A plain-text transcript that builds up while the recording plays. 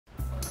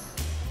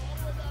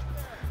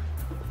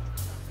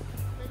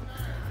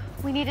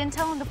We need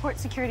intel on the port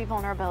security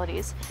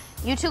vulnerabilities.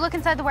 You two look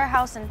inside the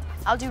warehouse, and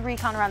I'll do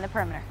recon around the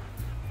perimeter.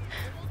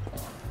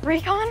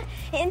 Recon?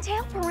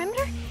 Intel?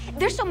 Perimeter?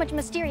 There's so much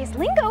mysterious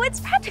lingo, it's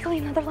practically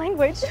another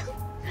language.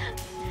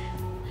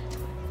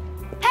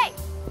 Hey,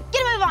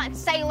 get a move on,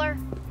 sailor.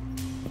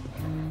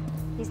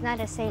 He's not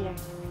a sailor.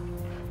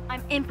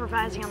 I'm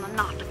improvising on the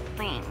knocked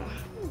thing.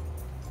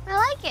 I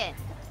like it.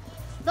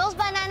 Those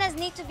bananas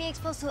need to be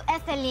exposed to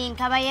ethylene,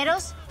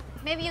 caballeros.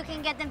 Maybe you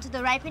can get them to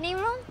the ripening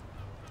room?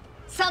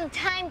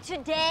 Sometime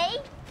today?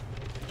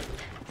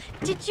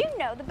 Did you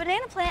know the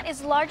banana plant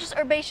is the largest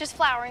herbaceous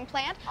flowering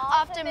plant,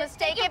 often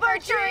mistaken for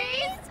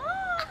trees?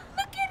 Oh,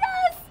 look at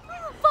us!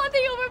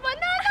 Bonding over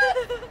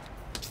bananas!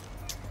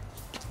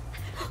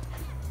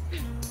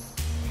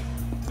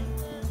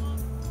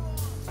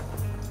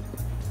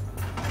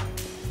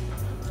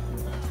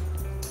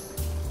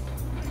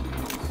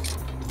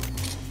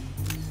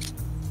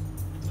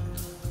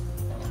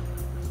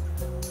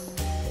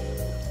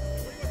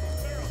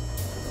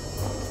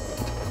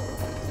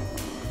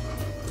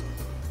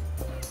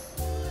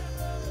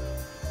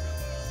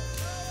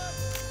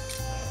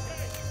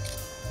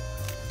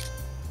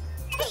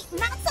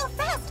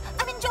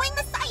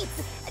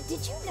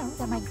 Did you know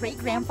that my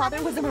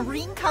great-grandfather was a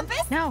marine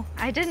compass? No,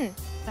 I didn't.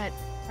 But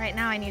right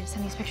now I need to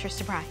send these pictures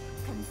to Bry.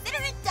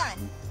 Consider it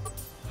done.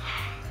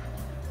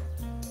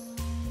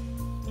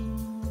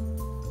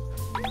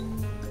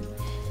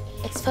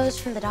 Exposed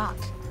from the dock.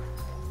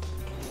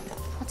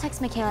 I'll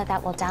text McKeyla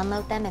that we'll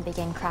download them and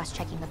begin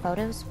cross-checking the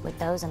photos with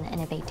those in the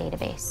Innovate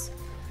database.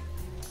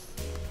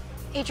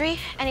 Adri,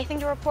 anything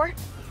to report?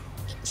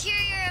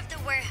 Interior of the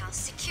warehouse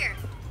secure.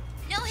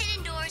 No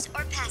hidden doors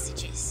or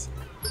passages.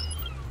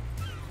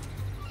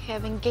 Okay,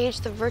 I've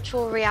engaged the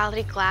virtual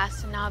reality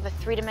glass and now have a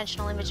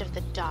three-dimensional image of the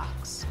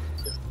docks.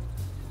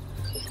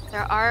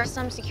 There are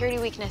some security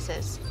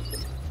weaknesses.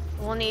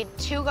 We'll need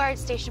 2 guards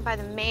stationed by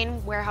the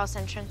main warehouse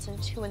entrance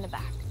and 2 in the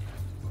back.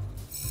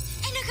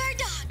 And a guard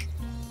dog.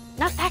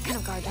 Not that kind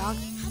of guard dog.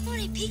 How about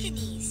a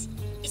Pekingese?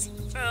 It's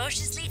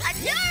ferociously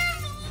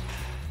adorable.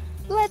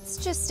 Let's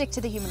just stick to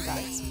the human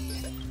guards.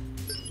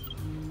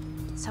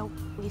 So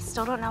we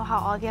still don't know how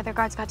all the other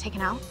guards got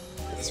taken out?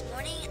 This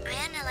morning, I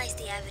analyzed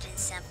the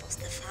evidence samples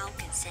the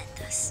Falcon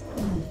sent us.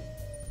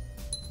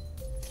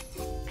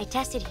 I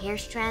tested hair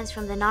strands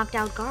from the knocked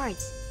out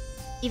guards.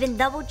 Even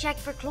double-checked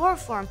for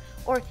chloroform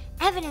or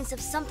evidence of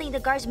something the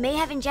guards may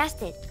have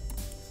ingested.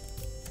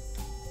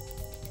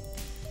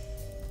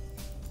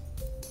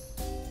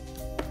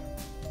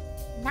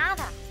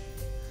 Nada.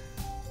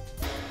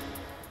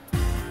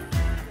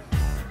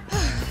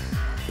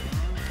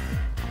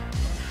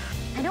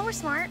 I know we're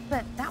smart,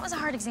 but that was a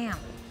hard exam.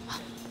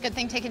 Good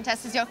thing taking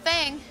tests is your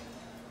thing.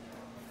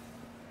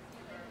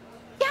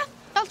 Yeah,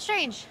 felt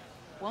strange.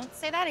 Won't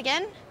say that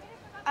again.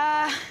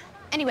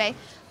 Anyway,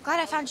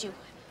 glad I found you.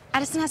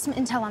 Addison has some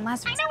intel on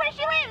Lazarus. I know where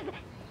she lives!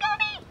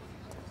 Gummy!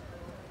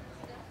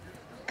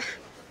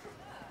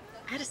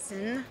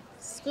 Addison,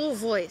 school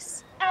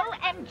voice.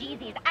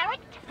 OMGZs, I like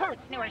totes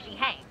know where she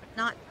hangs.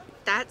 Not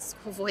that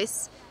school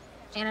voice.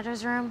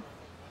 Janitor's room.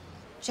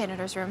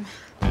 Janitor's room.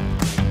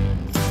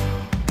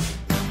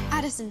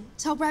 Addison,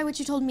 tell Bry what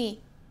you told me.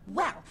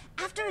 Well,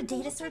 after a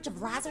data search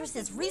of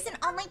Lazarus's recent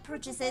online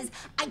purchases,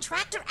 I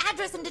tracked her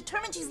address and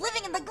determined she's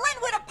living in the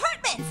Glenwood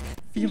Apartments.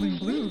 Feeling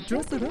blue,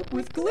 dress it up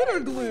with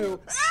glitter glue.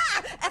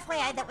 Ah!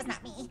 FYI, that was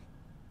not me.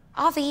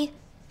 Avi,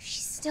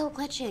 she's still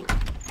glitching.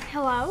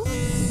 Hello?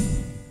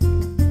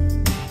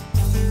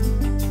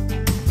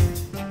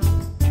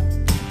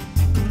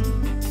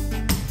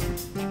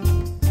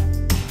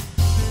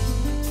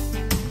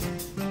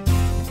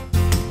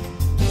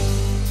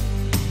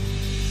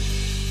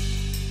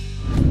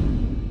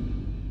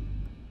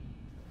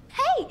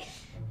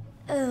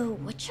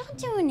 What y'all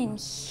doing in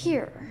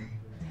here?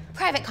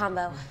 Private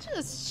combo.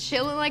 Just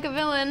chilling like a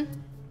villain.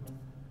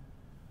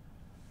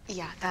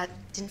 Yeah, that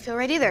didn't feel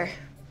right either.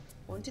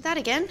 Won't do that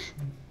again.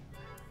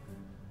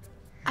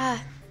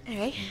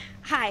 Anyway,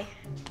 hi.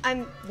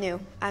 I'm new.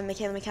 I'm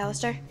McKeyla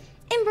McAlister.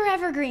 Ember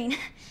Evergreen.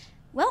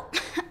 Well,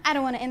 I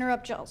don't want to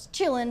interrupt y'all's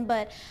chillin',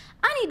 but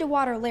I need to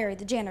water Larry,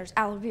 the janitor's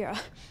aloe vera.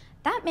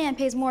 That man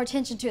pays more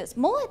attention to his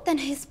mullet than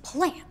his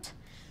plant.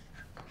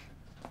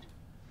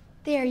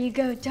 There you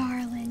go,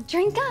 darling.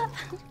 Drink up.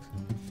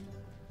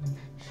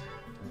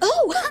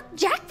 Oh,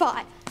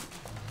 jackpot.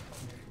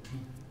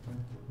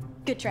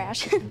 Good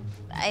trash.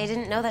 I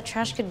didn't know that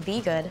trash could be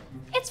good.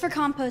 It's for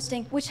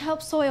composting, which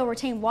helps soil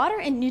retain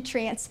water and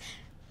nutrients.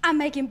 I'm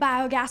making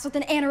biogas with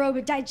an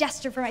anaerobic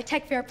digester for my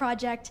tech fair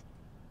project.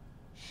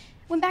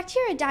 When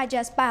bacteria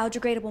digest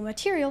biodegradable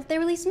material, they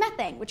release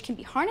methane, which can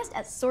be harnessed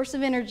as a source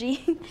of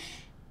energy.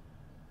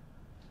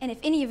 And if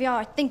any of y'all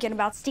are thinking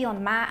about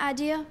stealing my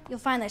idea, you'll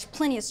find there's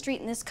plenty of street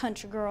in this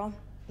country, girl.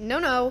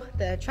 No,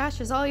 the trash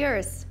is all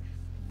yours.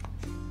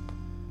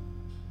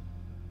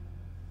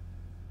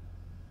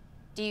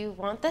 Do you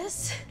want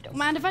this? Don't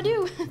mind if I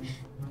do.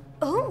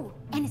 Oh,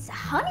 and it's a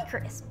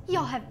Honeycrisp.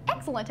 Y'all have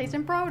excellent taste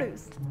in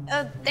produce.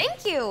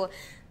 Thank you.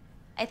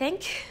 I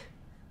think.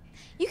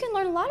 You can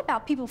learn a lot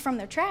about people from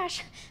their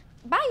trash.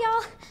 Bye,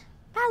 y'all.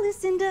 Bye,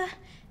 Lucinda.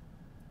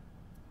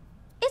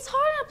 It's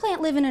hard on a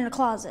plant living in a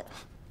closet.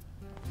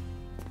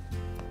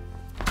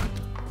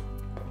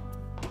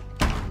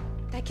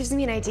 That gives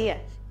me an idea.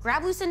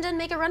 Grab Lucinda and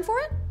make a run for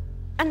it?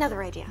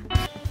 Another idea.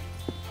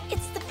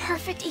 It's the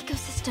perfect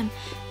ecosystem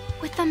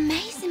with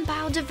amazing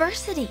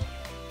biodiversity.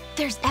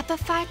 There's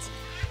epiphytes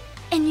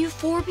and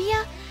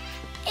euphorbia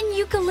and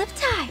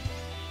eucalypti.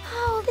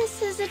 Oh,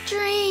 this is a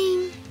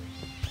dream.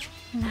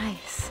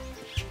 Nice.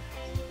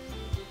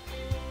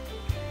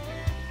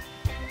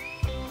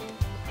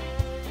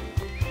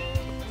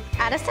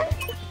 Addison?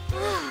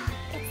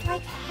 It's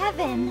like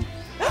heaven.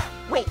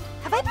 Wait,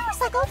 have I been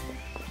recycled?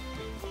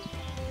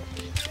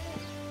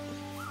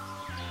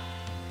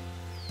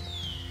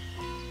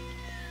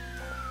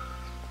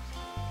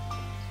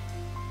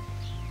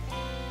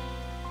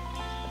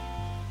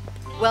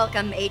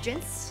 Welcome,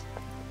 agents,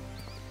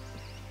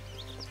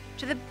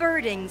 to the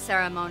birding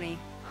ceremony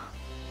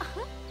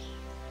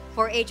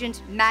for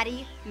Agent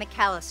Maddie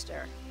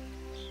McAlister.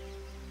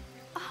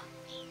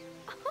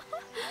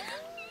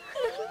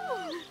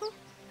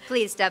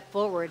 Please step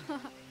forward.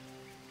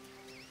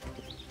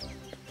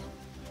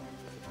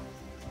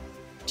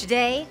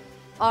 Today,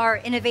 our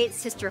Innovate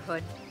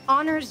Sisterhood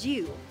honors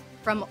you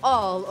from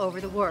all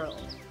over the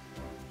world.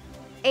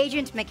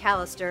 Agent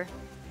McAlister,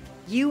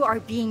 you are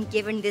being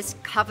given this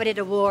coveted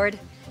award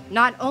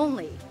not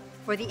only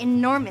for the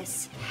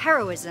enormous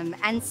heroism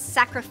and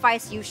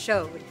sacrifice you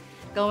showed,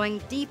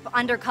 going deep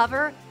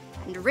undercover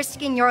and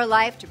risking your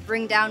life to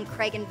bring down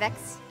Craig and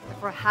Vex, but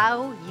for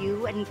how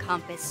you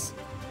encompass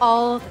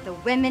all that the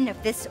women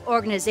of this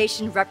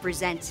organization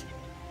represent: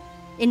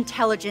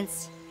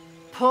 intelligence,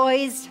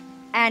 poise,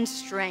 and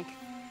strength.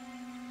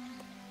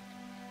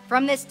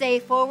 From this day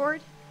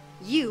forward,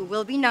 you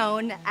will be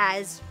known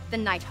as the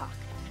Nighthawk.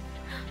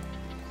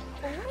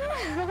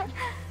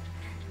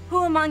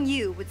 Who among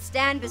you would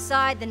stand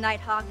beside the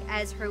Nighthawk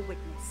as her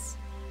witness?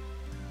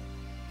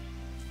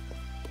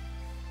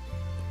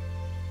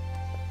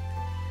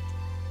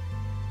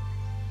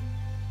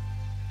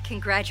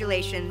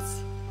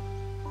 Congratulations.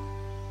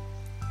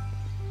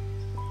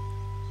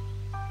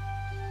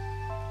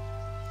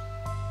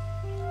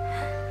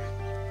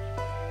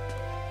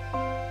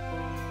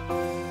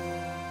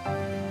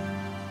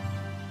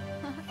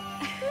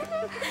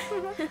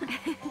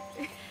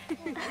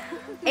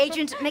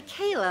 Agent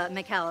McKeyla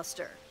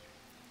McAlister,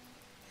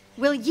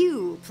 will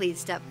you please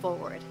step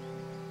forward?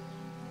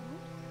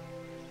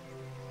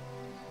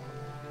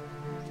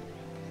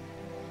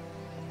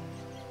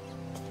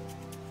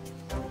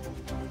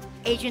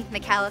 Agent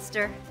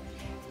McAlister,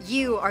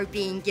 you are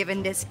being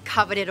given this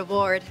coveted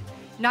award,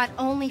 not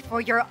only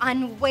for your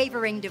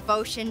unwavering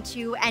devotion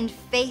to and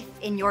faith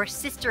in your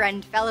sister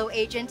and fellow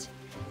agent,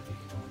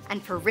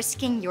 and for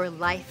risking your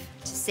life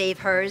to save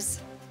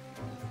hers,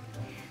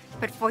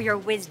 but for your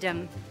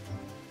wisdom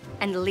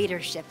and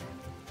leadership.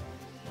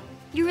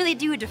 You really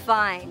do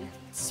define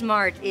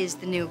smart is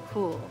the new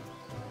cool.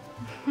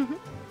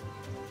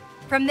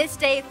 From this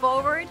day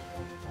forward,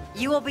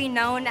 you will be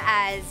known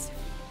as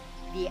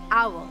the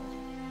Owl.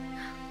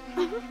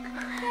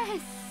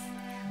 Yes.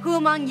 Who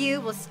among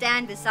you will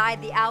stand beside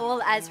the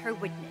Owl as her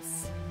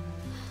witness?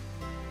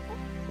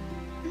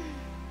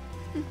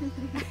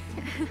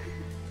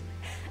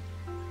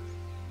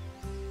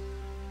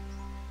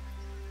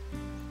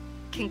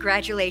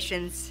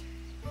 Congratulations.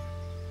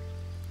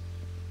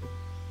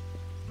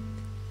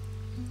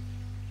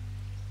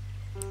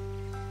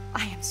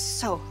 I am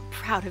so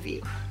proud of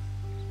you.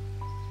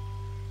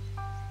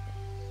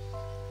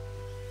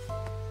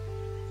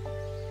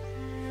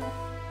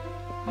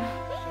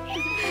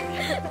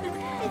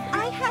 If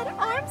I had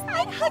arms,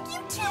 I'd hug you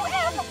too,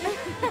 Em.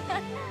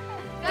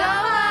 Go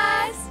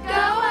us!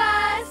 Go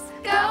us!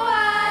 Go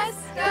us!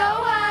 Go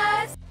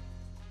us!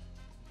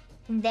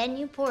 And then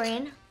you pour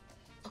in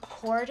a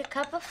quarter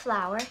cup of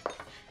flour,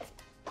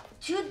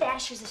 2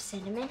 dashes of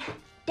cinnamon,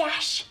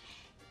 dash,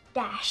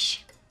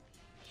 dash,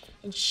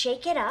 and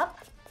shake it up.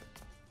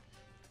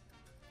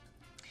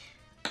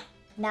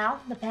 Now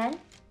the pen,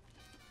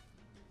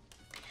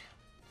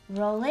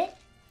 roll it,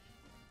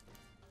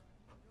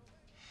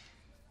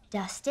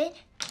 dust it,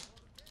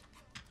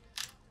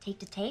 take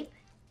the tape,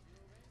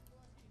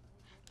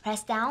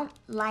 press down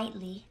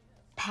lightly,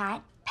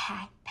 pat,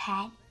 pat,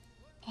 pat,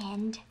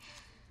 and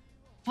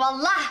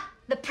voila,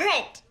 the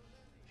print.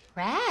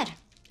 Rad.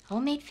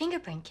 Homemade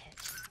fingerprint kit.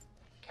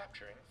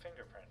 Capturing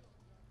fingerprint.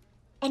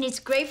 And it's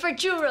great for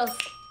churros.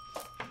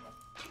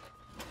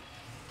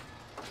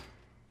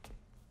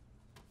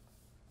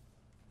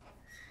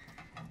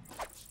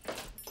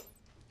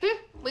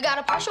 We got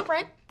a partial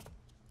print.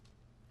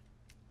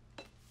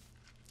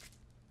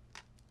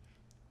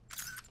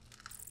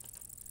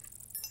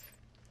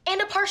 And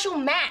a partial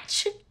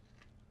match.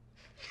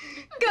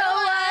 Go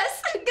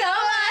us! Go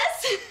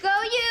us!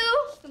 Go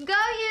you! Go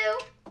you!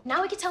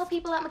 Now we can tell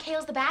people that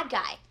McKeyla's the bad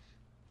guy.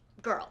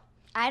 Girl.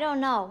 I don't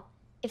know.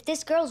 If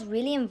this girl's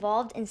really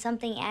involved in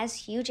something as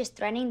huge as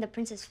threatening the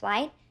prince's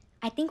flight,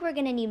 I think we're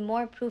gonna need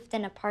more proof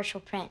than a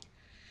partial print.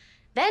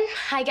 Then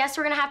I guess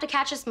we're gonna have to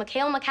catch this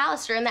McKeyla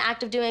McAlister in the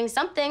act of doing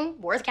something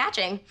worth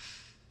catching.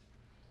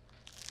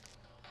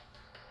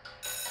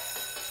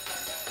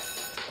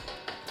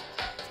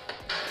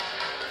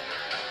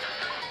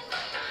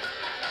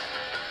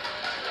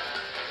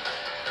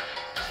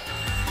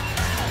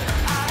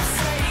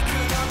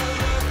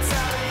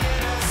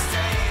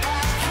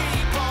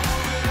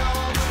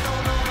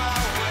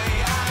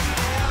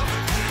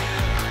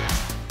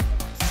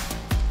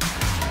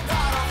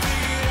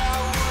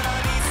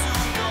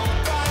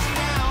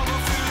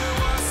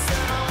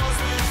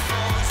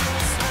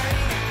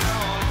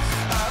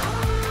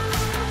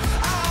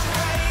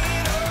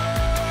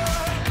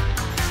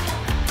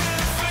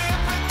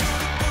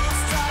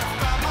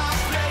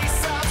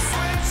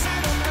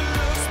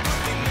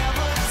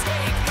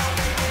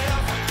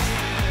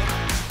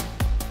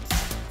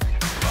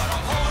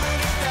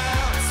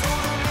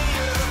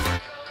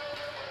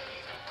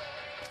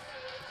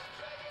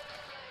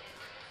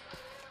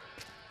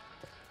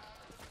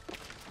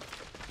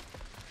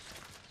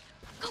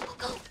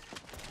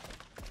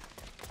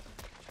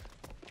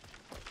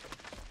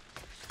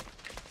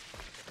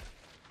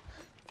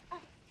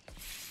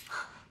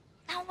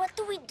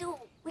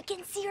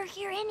 See or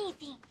hear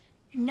anything.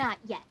 Not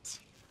yet.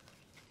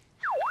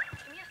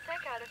 Give me a sec,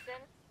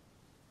 Addison.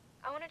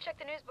 I want to check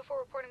the news before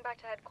reporting back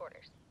to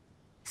headquarters.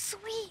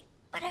 Sweet,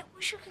 but I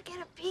wish we could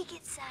get a peek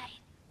inside.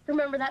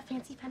 Remember that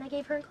fancy pen I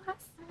gave her in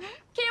class?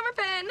 Camera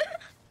pen!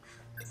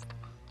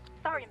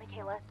 Sorry,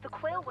 McKeyla. The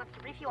Quail wants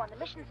to brief you on the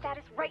mission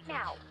status right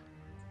now.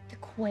 The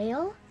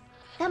Quail?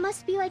 That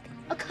must be like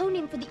a code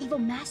name for the evil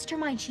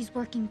mastermind she's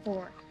working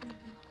for.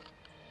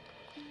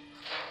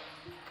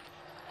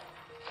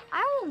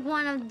 I want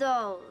one of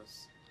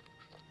those.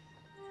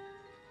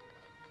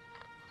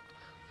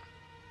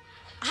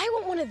 I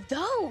want one of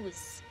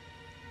those.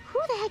 Who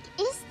the heck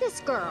is this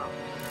girl?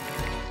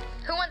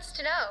 Who wants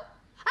to know?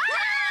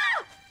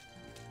 Ah!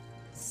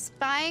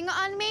 Spying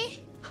on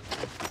me?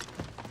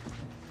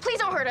 Please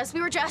don't hurt us.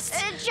 We were just...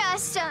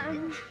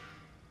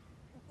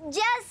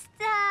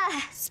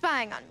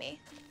 Spying on me.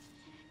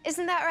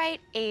 Isn't that right,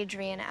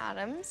 Adrienne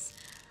Attoms?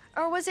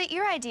 Or was it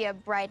your idea,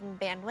 Bryden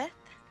Bandweth?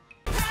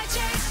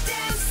 Project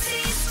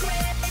Mc².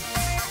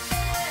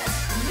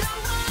 No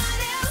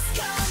one else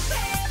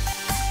compares.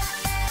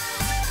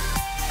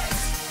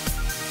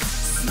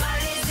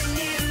 Smiling